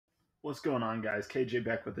What's going on, guys? KJ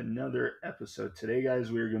back with another episode. Today,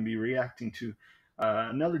 guys, we're going to be reacting to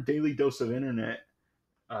another daily dose of internet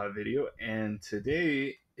video, and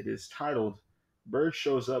today it is titled "Bird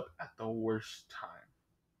Shows Up at the Worst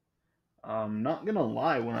Time." Not gonna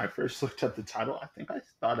lie, when I first looked at the title, I think I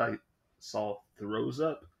thought I saw "throws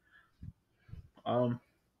up." Um,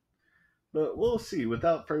 but we'll see.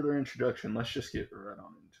 Without further introduction, let's just get right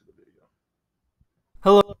on into the video.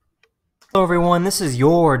 Hello everyone, this is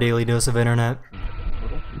your daily dose of internet.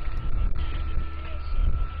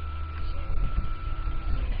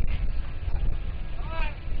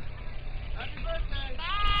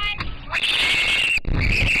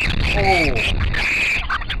 Oh,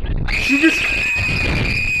 she just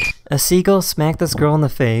A seagull smacked this girl in the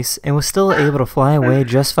face and was still able to fly away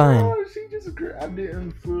just fine. Oh, she just grabbed it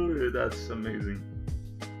and flew it. That's amazing.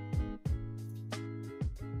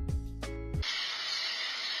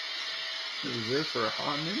 It was there for a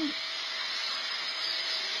hot minute.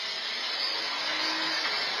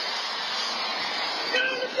 Get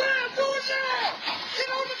on the ground! Do it now! Get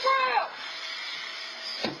on the ground!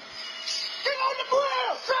 Get on the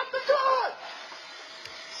ground! Drop the gun!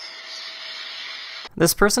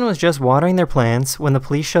 This person was just watering their plants when the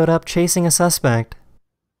police showed up chasing a suspect.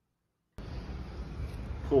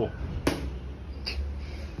 Cool.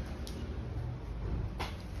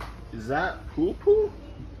 Is that poo-poo?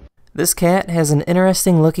 This cat has an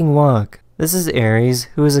interesting looking walk. This is Aries,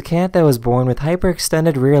 who is a cat that was born with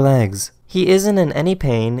hyperextended rear legs. He isn't in any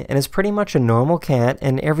pain and is pretty much a normal cat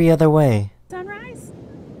in every other way. Sunrise,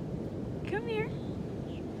 come here.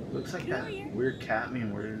 Looks like that weird cat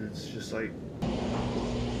meme where it's just like...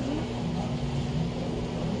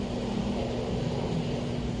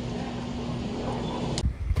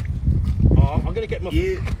 Oh, I'm gonna get my.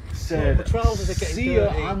 It said, the trousers are getting "See ya,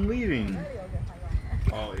 dirty." I'm leaving."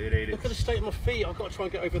 Oh, it ate Look it. at the state of my feet. I've got to try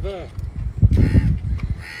and get over there.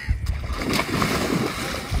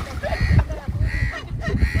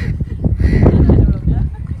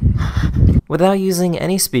 Without using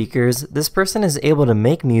any speakers, this person is able to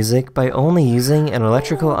make music by only using an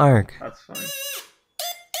electrical arc. That's funny.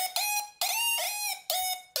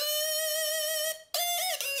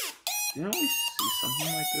 Didn't we see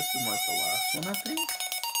something like this in like the last one, I think?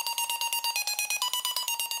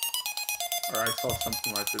 Or I saw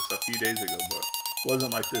something like this a few days ago, but it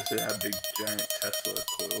wasn't like this. It had big giant Tesla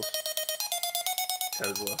coils.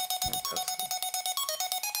 Tesla.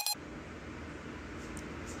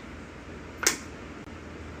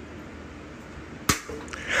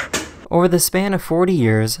 Over the span of 40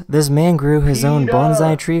 years, this man grew his own PETA!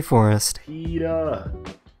 bonsai tree forest. PETA.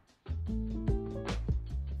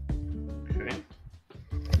 Okay.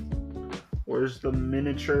 Where's the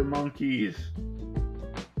miniature monkeys?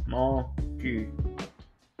 Monkey.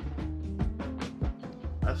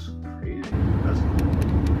 That's crazy. That's cool.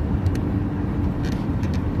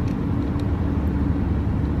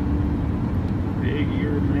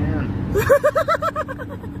 Big-eared man.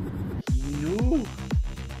 He knew.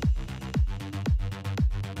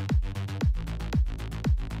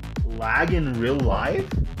 Lag in real life?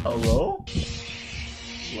 Hello?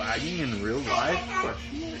 Lagging in real life?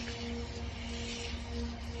 Question mark.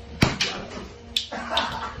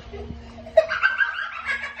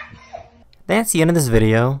 That's the end of this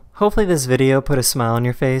video. Hopefully this video put a smile on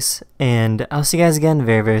your face, and I'll see you guys again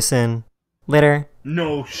very, very soon. Later.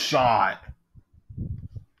 No shot.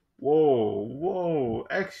 Whoa, whoa.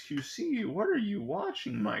 XQC, what are you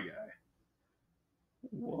watching, my guy?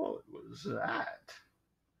 What was that?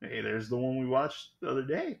 Hey, there's the one we watched the other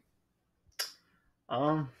day.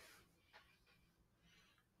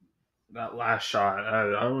 That last shot, I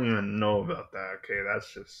don't even know about that. Okay,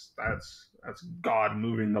 that's God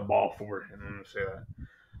moving the ball forward. I'm gonna say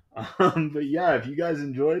that. But yeah, if you guys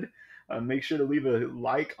enjoyed, make sure to leave a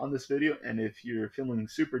like on this video, and if you're feeling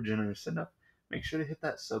super generous enough, make sure to hit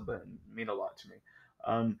that sub button. It means a lot to me.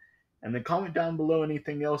 And then comment down below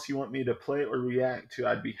anything else you want me to play or react to.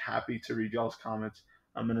 I'd be happy to read y'all's comments.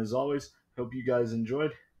 And as always, hope you guys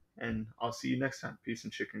enjoyed, and I'll see you next time. Peace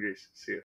and chicken grease. See ya.